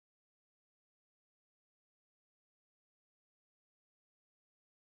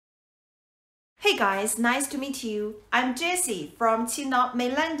Hey guys, nice to meet you. I'm Jessie from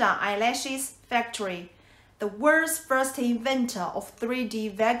Milanda Eyelashes factory, the world's first inventor of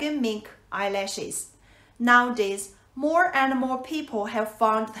 3D vegan mink eyelashes. Nowadays, more and more people have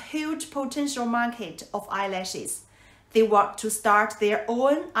found the huge potential market of eyelashes. They want to start their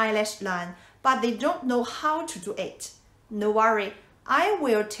own eyelash line, but they don't know how to do it. No worry, I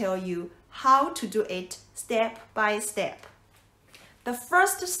will tell you how to do it step by step. The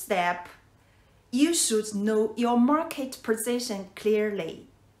first step, you should know your market position clearly.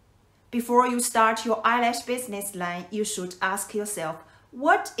 Before you start your eyelash business line, you should ask yourself,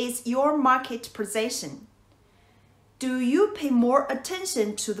 what is your market position? Do you pay more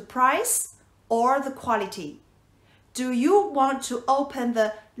attention to the price or the quality? Do you want to open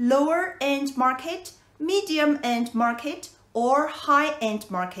the lower end market, medium end market, or high end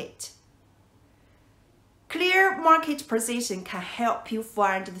market? Clear market position can help you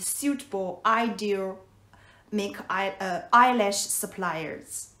find the suitable, ideal eyelash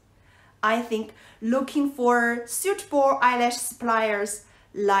suppliers. I think looking for suitable eyelash suppliers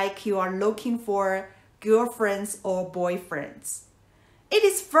like you are looking for girlfriends or boyfriends. It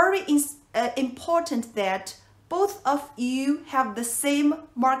is very important that both of you have the same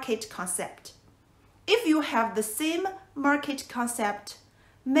market concept. If you have the same market concept,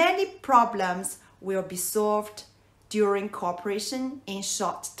 many problems will be solved during cooperation in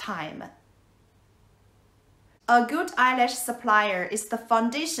short time. A good eyelash supplier is the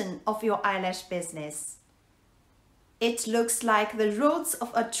foundation of your eyelash business. It looks like the roots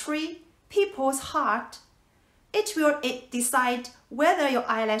of a tree, people's heart. It will decide whether your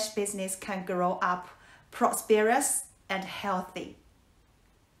eyelash business can grow up prosperous and healthy.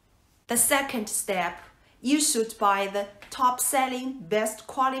 The second step, you should buy the top-selling, best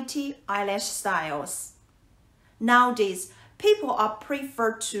quality eyelash styles. Nowadays, people are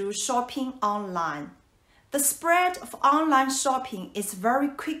prefer to shopping online. The spread of online shopping is very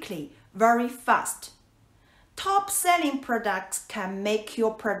fast. Top-selling products can make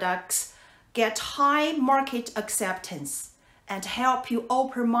your products get high market acceptance and help you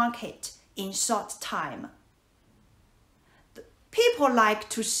open market in short time. People like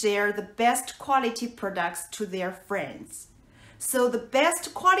to share the best quality products to their friends. So the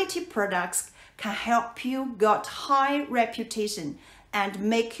best quality products can help you get high reputation and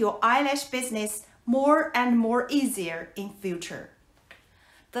make your eyelash business more and more easier in future.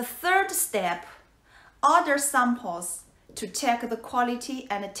 The third step, order samples to check the quality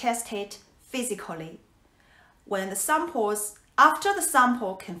and test it physically. After the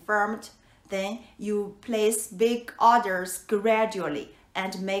sample confirmed, then you place big orders gradually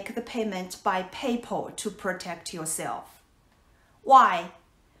and make the payment by PayPal to protect yourself. Why?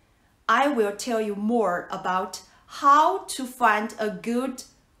 I will tell you more about how to find a good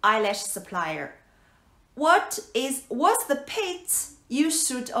eyelash supplier. What's the pits you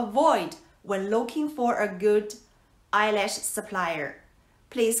should avoid when looking for a good eyelash supplier?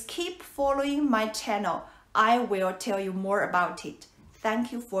 Please keep following my channel. I will tell you more about it.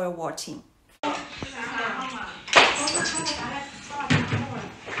 Thank you for watching.